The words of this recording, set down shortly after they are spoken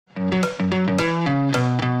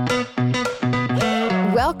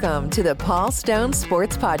Welcome to the Paul Stone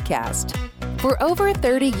Sports Podcast. For over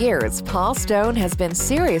 30 years, Paul Stone has been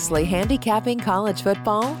seriously handicapping college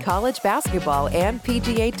football, college basketball, and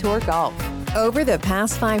PGA Tour golf. Over the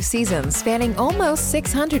past 5 seasons, spanning almost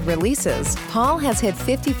 600 releases, Paul has hit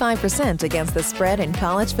 55% against the spread in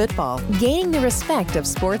college football, gaining the respect of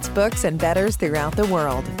sports books and bettors throughout the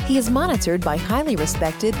world. He is monitored by highly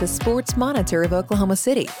respected The Sports Monitor of Oklahoma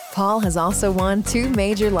City. Paul has also won 2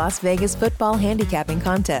 major Las Vegas football handicapping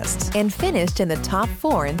contests and finished in the top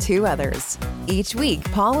 4 in 2 others. Each week,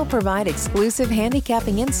 Paul will provide exclusive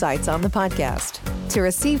handicapping insights on the podcast. To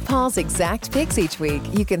receive Paul's exact picks each week,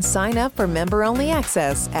 you can sign up for member-only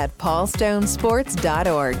access at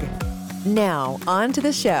paulstonesports.org. Now, on to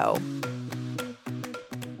the show.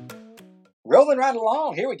 Rolling right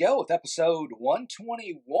along, here we go with episode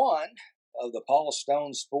 121 of the Paul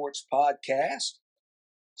Stone Sports Podcast.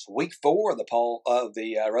 It's week 4 of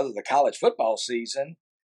the college football season,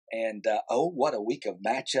 and what a week of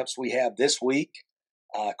matchups we have this week.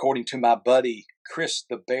 According to my buddy Chris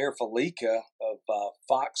the Bear Felica of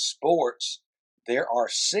Fox Sports, there are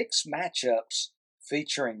 6 matchups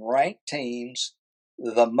featuring ranked teams,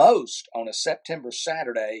 the most on a September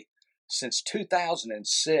Saturday since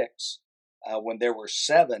 2006, when there were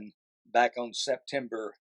 7 back on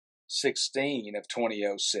September 16 of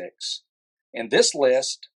 2006. And this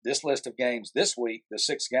list of games this week, the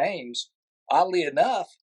 6 games, oddly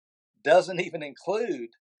enough, doesn't even include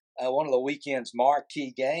one of the weekend's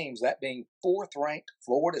marquee games, that being 4th-ranked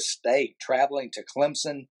Florida State traveling to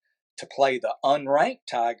Clemson to play the unranked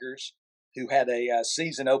Tigers, who had a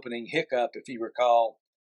season-opening hiccup, if you recall,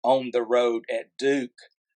 on the road at Duke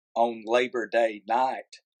on Labor Day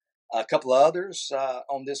night. A couple of others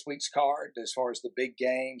on this week's card, as far as the big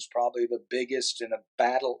games, probably the biggest in a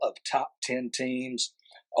battle of top 10 teams.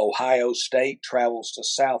 Ohio State travels to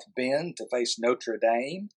South Bend to face Notre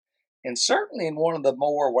Dame. And certainly in one of the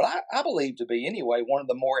more, what I believe to be anyway, one of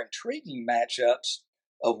the more intriguing matchups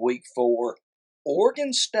of week 4,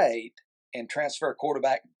 Oregon State and transfer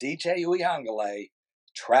quarterback DJ Uiagalelei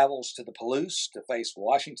travels to the Palouse to face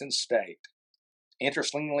Washington State.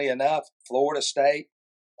 Interestingly enough, Florida State,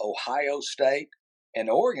 Ohio State, and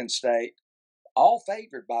Oregon State all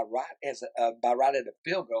favored by right at a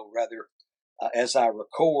field goal, as I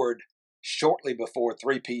record shortly before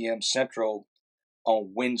 3 p.m. Central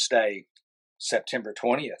on Wednesday, September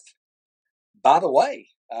 20th. By the way,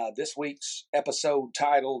 this week's episode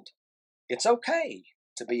titled, It's Okay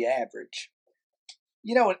to Be Average.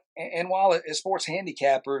 You know, and while as sports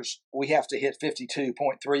handicappers, we have to hit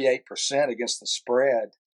 52.38% against the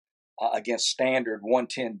spread against standard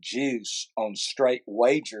 110 juice on straight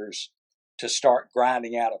wagers to start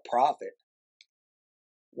grinding out a profit,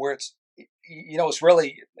 where it's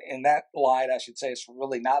really, in that light, I should say, it's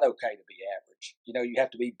really not okay to be average. You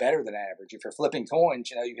have to be better than average. If you're flipping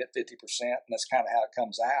coins, you hit 50%, and that's kind of how it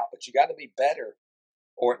comes out. But you got to be better,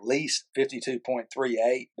 or at least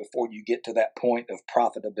 52.38 before you get to that point of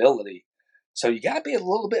profitability. So you got to be a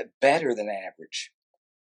little bit better than average.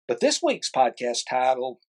 But this week's podcast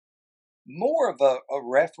title, more of a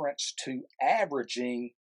reference to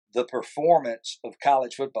averaging the performance of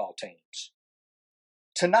college football teams.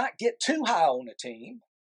 To not get too high on a team,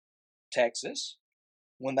 Texas,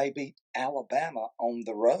 when they beat Alabama on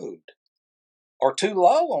the road. Or too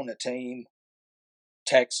low on a team,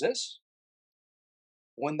 Texas,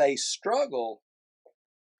 when they struggle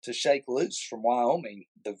to shake loose from Wyoming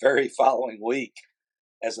the very following week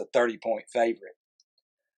as a 30-point favorite.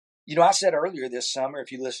 I said earlier this summer,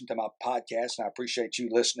 if you listen to my podcast, and I appreciate you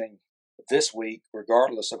listening this week,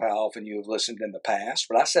 regardless of how often you have listened in the past,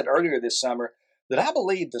 but I said earlier this summer that I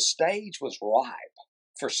believe the stage was ripe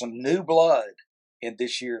for some new blood in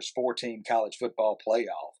this year's 4-team college football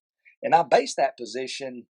playoff. And I base that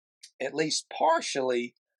position at least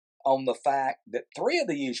partially on the fact that 3 of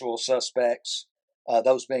the usual suspects,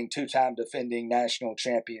 those being 2-time defending national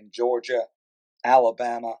champion Georgia,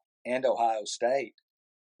 Alabama, and Ohio State,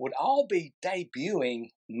 would all be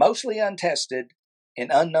debuting mostly untested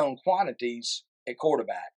in unknown quantities at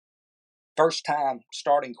quarterback. First-time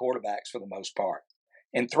starting quarterbacks for the most part.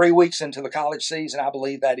 And 3 weeks into the college season, I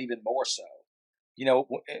believe that even more so.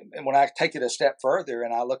 And when I take it a step further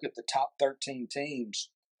and I look at the top 13 teams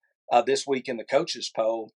this week in the coaches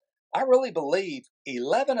poll, I really believe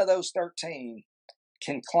 11 of those 13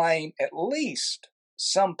 can claim at least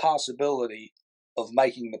some possibility of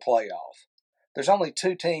making the playoff. There's only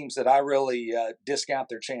 2 teams that I really discount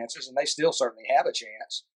their chances, and they still certainly have a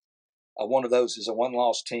chance. One of those is a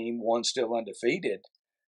 1-loss team, one still undefeated.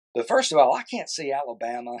 But first of all, I can't see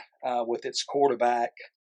Alabama with its quarterback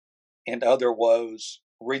and other woes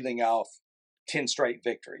reeling off 10 straight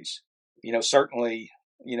victories. Certainly,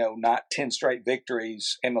 not 10 straight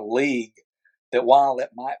victories in a league that while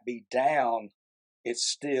it might be down, it's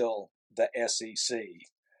still the SEC.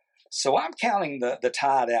 So I'm counting the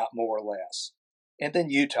Tide out more or less. And then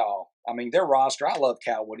Utah. I mean, their roster, I love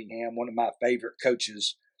Cal Whittingham, one of my favorite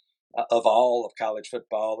coaches of all of college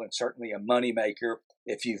football, and certainly a moneymaker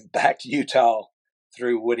if you've backed Utah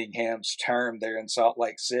through Whittingham's term there in Salt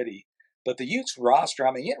Lake City. But the Utes roster,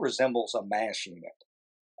 I mean, it resembles a mass unit.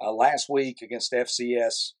 Last week against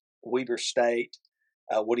FCS Weber State,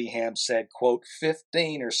 Whittingham said, quote,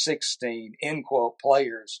 15 or 16, end quote,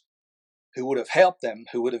 players who would have helped them,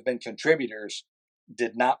 who would have been contributors,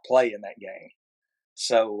 did not play in that game.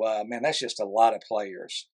 So, man, that's just a lot of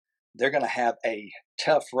players. They're going to have a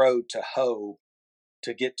tough road to hoe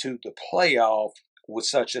to get to the playoff with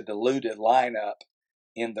such a diluted lineup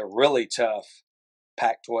in the really tough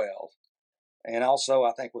Pac-12. And also,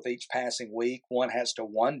 I think with each passing week, one has to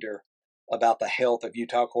wonder about the health of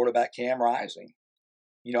Utah quarterback Cam Rising.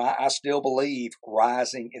 I still believe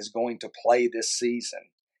Rising is going to play this season,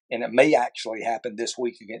 and it may actually happen this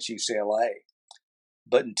week against UCLA.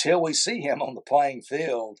 But until we see him on the playing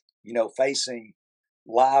field, facing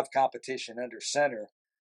live competition under center,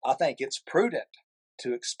 I think it's prudent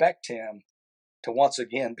to expect him to once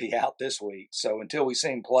again be out this week. So until we see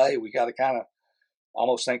him play, we got to kind of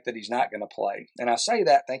almost think that he's not going to play. And I say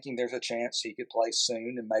that thinking there's a chance he could play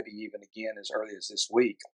soon and maybe even again as early as this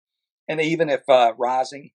week. And even if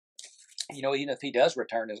Rising, even if he does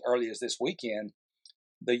return as early as this weekend,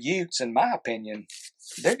 the Utes, in my opinion,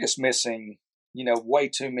 they're just missing, way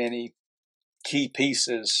too many key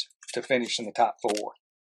pieces to finish in the top four.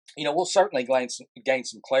 We'll certainly gain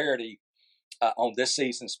some clarity on this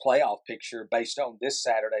season's playoff picture based on this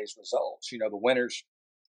Saturday's results. The winners,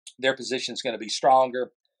 their position is going to be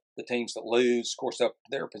stronger. The teams that lose, of course,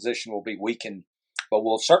 their position will be weakened, but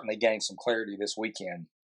we'll certainly gain some clarity this weekend.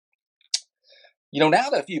 Now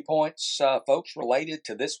to a few points, folks, related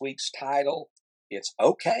to this week's title. It's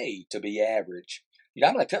okay to be average.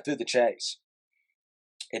 I'm going to cut through the chase.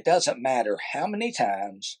 It doesn't matter how many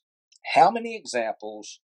times, how many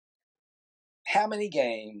examples, how many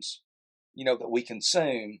games, that we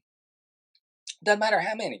consume. Doesn't matter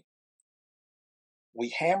how many.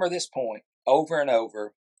 We hammer this point over and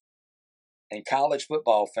over, and college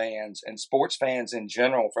football fans and sports fans in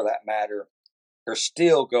general, for that matter, are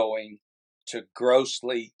still going to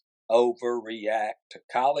grossly overreact to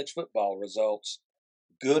college football results,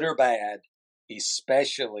 good or bad,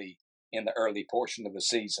 especially in the early portion of the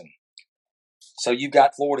season. So you've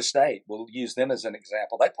got Florida State. We'll use them as an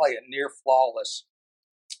example. They play a near flawless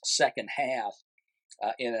second half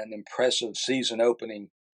in an impressive season opening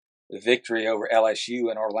victory over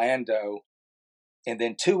LSU in Orlando. And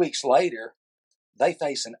then 2 weeks later, they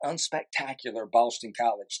face an unspectacular Boston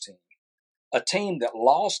College team, a team that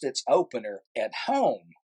lost its opener at home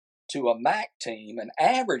to a MAC team, an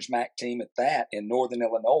average MAC team at that, in Northern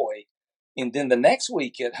Illinois. And then the next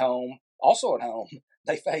week at home, also at home,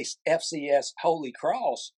 they faced FCS Holy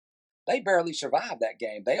Cross. They barely survived that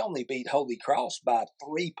game. They only beat Holy Cross by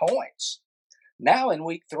 3 points. Now in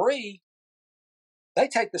week 3, they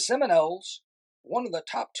take the Seminoles, one of the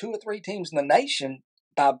top 2 or 3 teams in the nation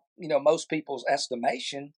by, most people's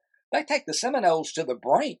estimation. They take the Seminoles to the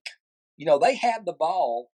brink. They had the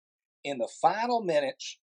ball in the final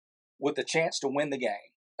minutes with a chance to win the game,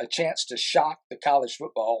 a chance to shock the college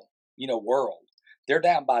football, world. They're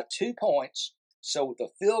down by 2 points, so with a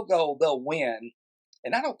field goal, they'll win.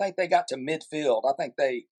 And I don't think they got to midfield. I think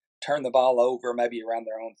they turned the ball over maybe around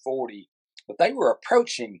their own 40. But they were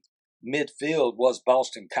approaching midfield was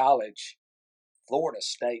Boston College. Florida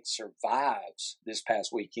State survives this past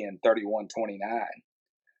weekend, 31-29.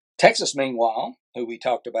 Texas, meanwhile, who we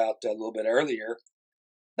talked about a little bit earlier,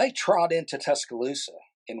 they trot into Tuscaloosa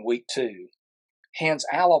in week 2, hands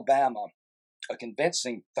Alabama a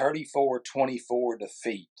convincing 34-24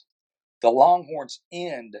 defeat. The Longhorns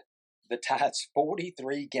end the Tide's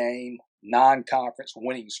 43-game non-conference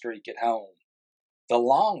winning streak at home. The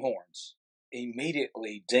Longhorns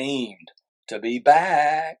immediately deemed to be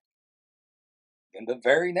back in the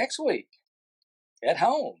very next week at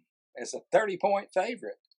home as a 30-point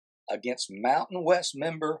favorite against Mountain West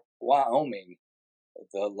member Wyoming.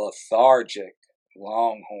 The lethargic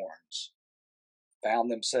Longhorns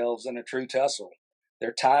found themselves in a true tussle.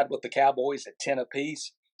 They're tied with the Cowboys at 10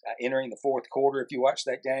 apiece, entering the fourth quarter. If you watch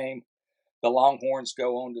that game, the Longhorns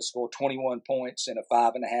go on to score 21 points in a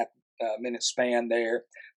 5.5 minute span there.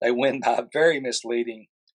 They win by a very misleading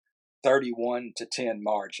 31-10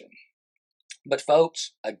 margin. But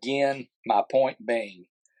folks, again, my point being,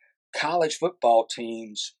 college football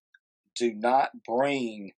teams do not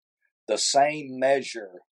bring the same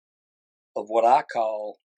measure of what I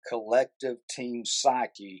call collective team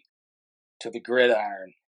psyche to the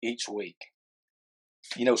gridiron each week.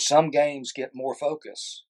 Some games get more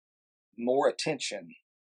focus, more attention,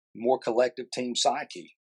 more collective team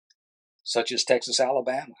psyche, such as Texas,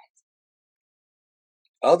 Alabama.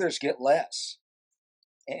 Others get less.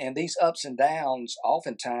 And these ups and downs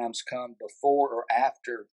oftentimes come before or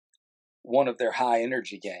after one of their high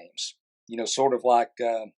energy games. Sort of like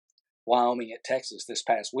Wyoming at Texas this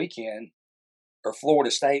past weekend, or Florida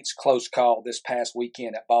State's close call this past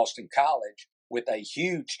weekend at Boston College, with a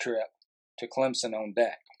huge trip to Clemson on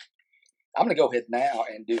deck. I'm going to go ahead now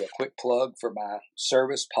and do a quick plug for my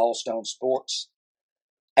service, Paul Stone Sports.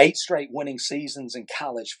 8 straight winning seasons in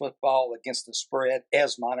college football against the spread,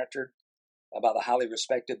 as monitored by the highly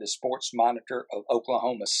respected The Sports Monitor of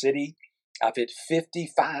Oklahoma City. I've hit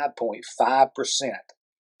 55.5%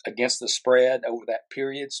 against the spread over that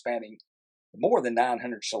period, spanning more than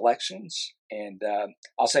 900 selections. And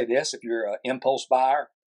I'll say this, if you're an impulse buyer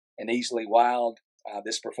and easily wild,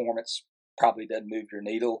 this performance probably doesn't move your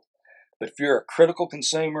needle. But if you're a critical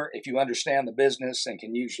consumer, if you understand the business and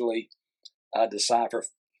can usually decipher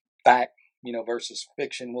fact, versus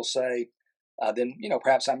fiction, we'll say, then,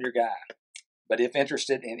 perhaps I'm your guy. But if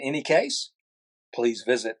interested in any case, please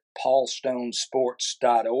visit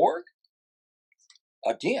paulstonesports.org.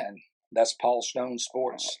 Again, that's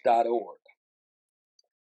paulstonesports.org.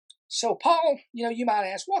 So, Paul, you might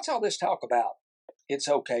ask, what's all this talk about? It's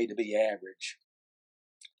okay to be average.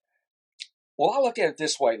 Well, I look at it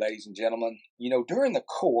this way, ladies and gentlemen. During the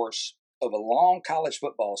course of a long college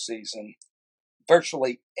football season,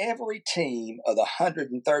 virtually every team of the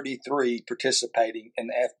 133 participating in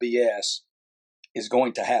the FBS is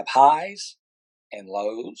going to have highs and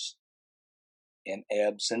lows and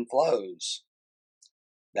ebbs and flows.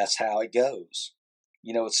 That's how it goes.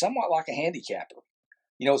 It's somewhat like a handicapper.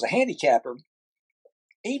 As a handicapper,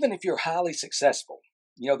 even if you're highly successful,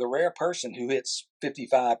 the rare person who hits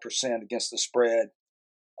 55% against the spread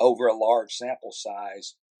over a large sample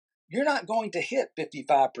size, you're not going to hit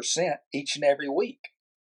 55% each and every week.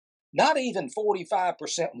 Not even 45%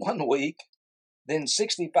 one week, then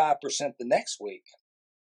 65% the next week.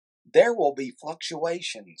 There will be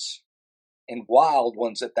fluctuations, and wild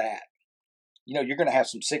ones at that. You're going to have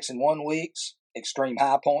some 6-1 weeks, extreme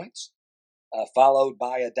high points, followed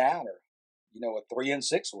by a downer, a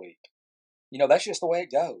 3-6 week. That's just the way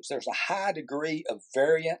it goes. There's a high degree of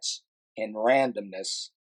variance and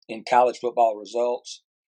randomness in college football results,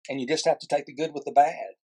 and you just have to take the good with the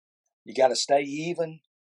bad. You got to stay even,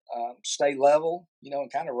 stay level,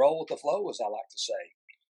 and kind of roll with the flow, as I like to say.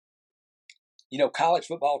 College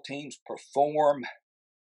football teams perform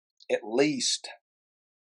at least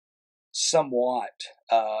somewhat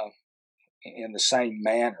in the same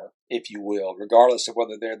manner, if you will, regardless of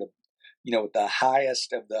whether they're the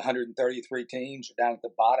highest of the 133 teams or down at the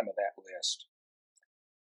bottom of that list.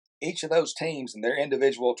 Each of those teams in their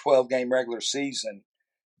individual 12-game regular season,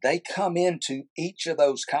 they come into each of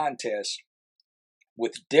those contests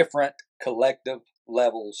with different collective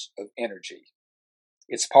levels of energy.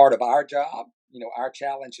 It's part of our job, our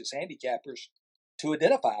challenge as handicappers, to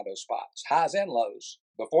identify those spots, highs and lows,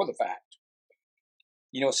 before the fact.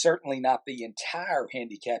 Certainly not the entire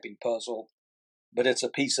handicapping puzzle, but it's a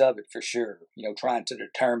piece of it for sure. Trying to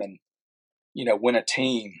determine, when a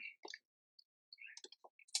team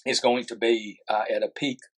is going to be at a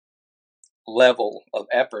peak level of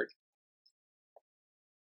effort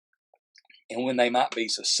and when they might be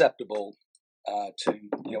susceptible to,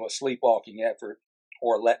 a sleepwalking effort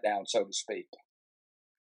or a letdown, so to speak.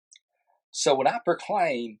 So when I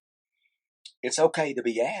proclaim it's okay to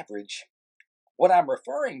be average, what I'm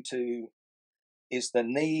referring to is the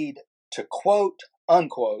need to quote,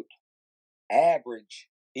 unquote, average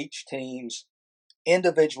each team's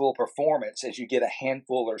individual performance as you get a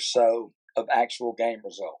handful or so of actual game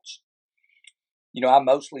results. I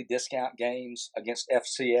mostly discount games against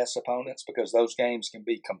FCS opponents because those games can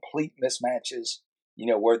be complete mismatches,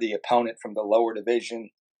 where the opponent from the lower division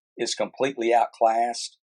is completely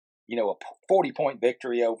outclassed. A 40-point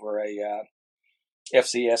victory over a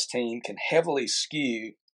FCS team can heavily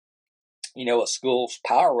skew, a school's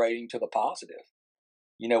power rating to the positive,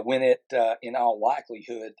 when it, in all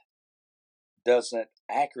likelihood, doesn't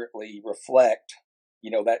accurately reflect,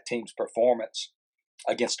 that team's performance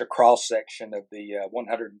against a cross-section of the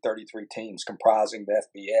 133 teams comprising the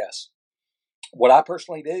FBS. What I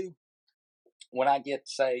personally do when I get,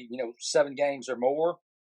 say, 7 games or more,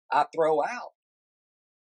 I throw out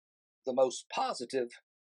the most positive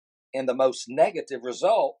and the most negative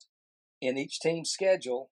result in each team's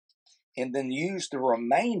schedule and then use the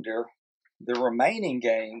remaining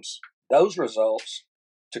games, those results,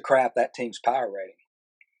 to craft that team's power rating.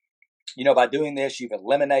 By doing this, you've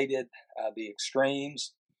eliminated the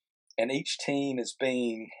extremes, and each team is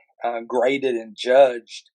being graded and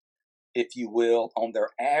judged, if you will, on their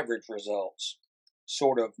average results.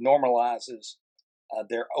 Sort of normalizes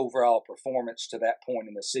their overall performance to that point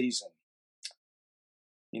in the season.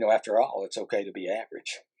 After all, it's okay to be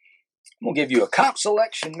average. I'm going to give you a comp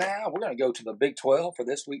selection now. We're going to go to the Big 12 for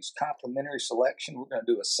this week's complimentary selection. We're going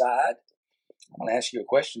to do a side. I'm going to ask you a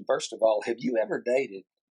question. First of all, have you ever dated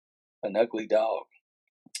an ugly dog?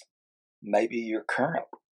 Maybe your current.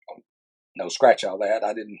 No, scratch all that.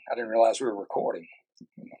 I didn't realize we were recording.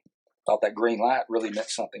 Thought that green light really meant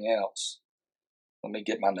something else. Let me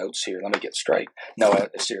get my notes here. Let me get straight. No,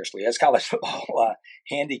 seriously, as college football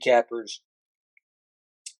handicappers,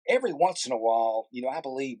 every once in a while, I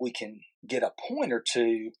believe we can get a point or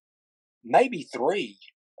two, maybe 3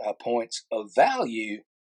 points of value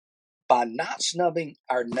by not snubbing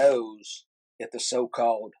our nose at the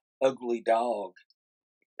so-called ugly dog,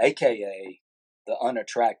 a.k.a. the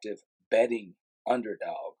unattractive betting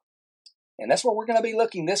underdog. And that's what we're going to be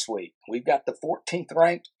looking this week. We've got the 14th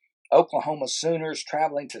ranked Oklahoma Sooners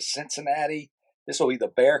traveling to Cincinnati. This will be the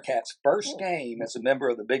Bearcats' first game as a member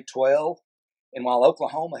of the Big 12. And while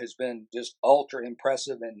Oklahoma has been just ultra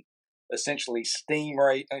impressive and essentially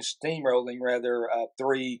steamrolling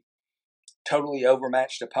 3 totally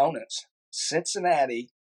overmatched opponents, Cincinnati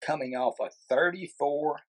coming off a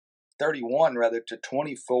 31 to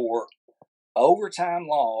 24 overtime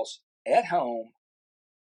loss at home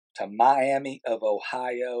to Miami of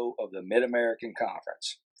Ohio of the Mid-American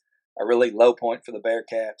Conference. A really low point for the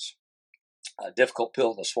Bearcats, a difficult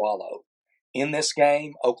pill to swallow. In this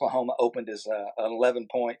game, Oklahoma opened as an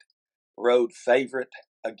 11-point road favorite,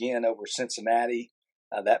 again over Cincinnati,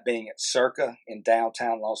 that being at Circa in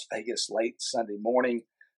downtown Las Vegas late Sunday morning.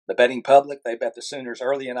 The betting public, they bet the Sooners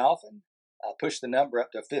early and often, pushed the number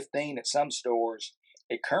up to 15 at some stores.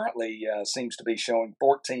 It currently seems to be showing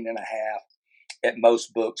 14.5 at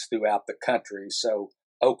most books throughout the country. So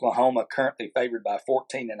Oklahoma currently favored by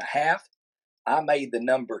 14.5. I made the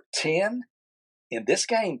number 10. In this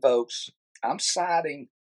game, folks, I'm siding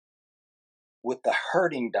with the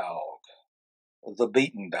hurting dog, the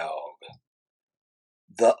beaten dog,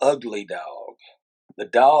 the ugly dog, the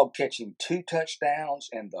dog catching 2 touchdowns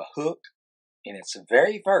and the hook in its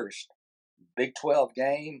very first Big 12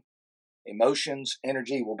 game. Emotions,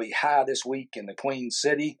 energy will be high this week in the Queen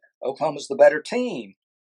City. Oklahoma's the better team,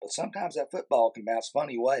 but sometimes that football can bounce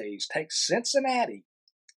funny ways. Take Cincinnati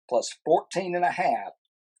plus 14.5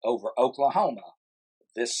 over Oklahoma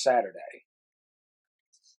this Saturday.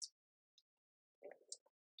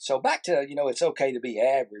 So back to, it's okay to be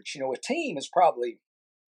average. A team is probably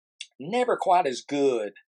never quite as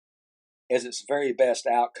good as its very best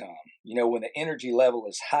outcome. When the energy level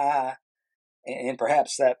is high and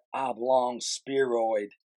perhaps that oblong spheroid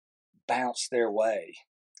bounce their way.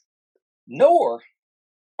 Nor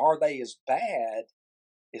are they as bad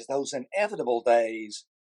as those inevitable days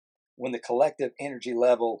when the collective energy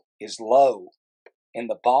level is low and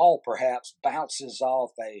the ball perhaps bounces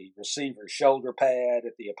off a receiver's shoulder pad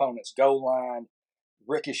at the opponent's goal line,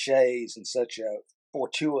 ricochets in such a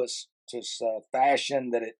fortuitous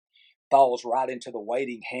fashion that it falls right into the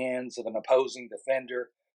waiting hands of an opposing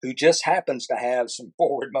defender who just happens to have some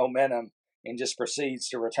forward momentum and just proceeds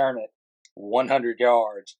to return it 100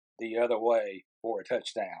 yards the other way for a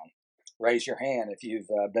touchdown. Raise your hand if you've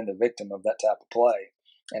been the victim of that type of play.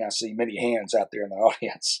 And I see many hands out there in the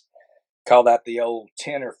audience. Call that the old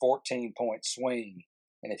 10 or 14 point swing.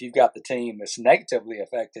 And if you've got the team that's negatively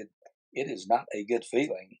affected, it is not a good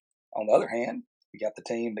feeling. On the other hand, you got the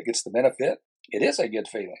team that gets the benefit, it is a good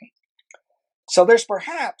feeling. So there's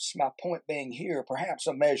perhaps, my point being here, perhaps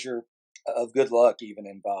a measure of good luck even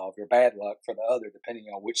involved, or bad luck for the other, depending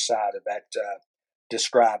on which side of that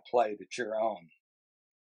described play that you're on.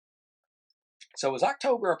 So as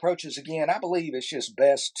October approaches again, I believe it's just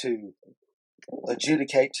best to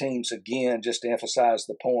adjudicate teams again, just to emphasize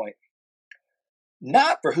the point,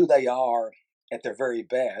 not for who they are at their very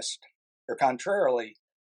best, or contrarily,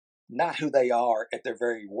 not who they are at their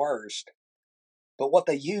very worst, but what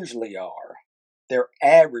they usually are, their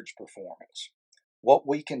average performance, what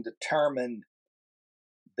we can determine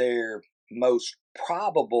their most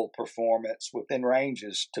probable performance within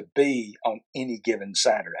ranges to be on any given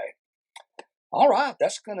Saturday. All right,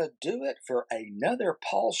 that's going to do it for another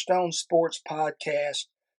Paul Stone Sports Podcast.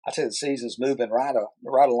 I tell you, the season's moving right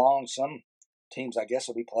along. Some teams, I guess,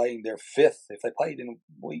 will be playing their 5th. If they played in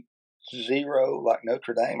week 0, like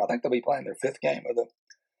Notre Dame, I think they'll be playing their 5th game of the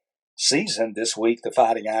season this week. The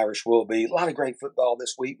Fighting Irish will be. A lot of great football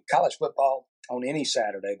this week. College football on any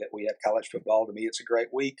Saturday that we have college football. To me, it's a great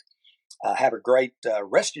week. Have a great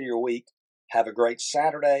rest of your week. Have a great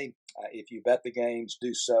Saturday. If you bet the games,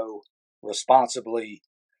 do so responsibly.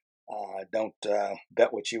 Don't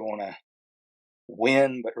bet what you want to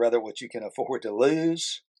win, but rather what you can afford to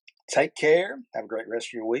lose. Take care. Have a great rest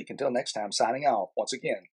of your week. Until next time, signing off. Once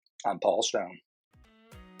again, I'm Paul Stone.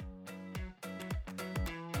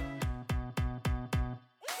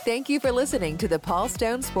 Thank you for listening to the Paul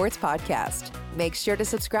Stone Sports Podcast. Make sure to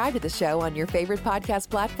subscribe to the show on your favorite podcast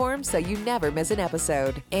platform so you never miss an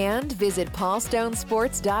episode. And visit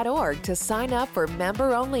paulstonesports.org to sign up for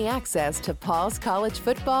member-only access to Paul's college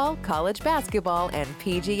football, college basketball, and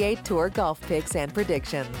PGA Tour golf picks and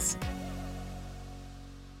predictions.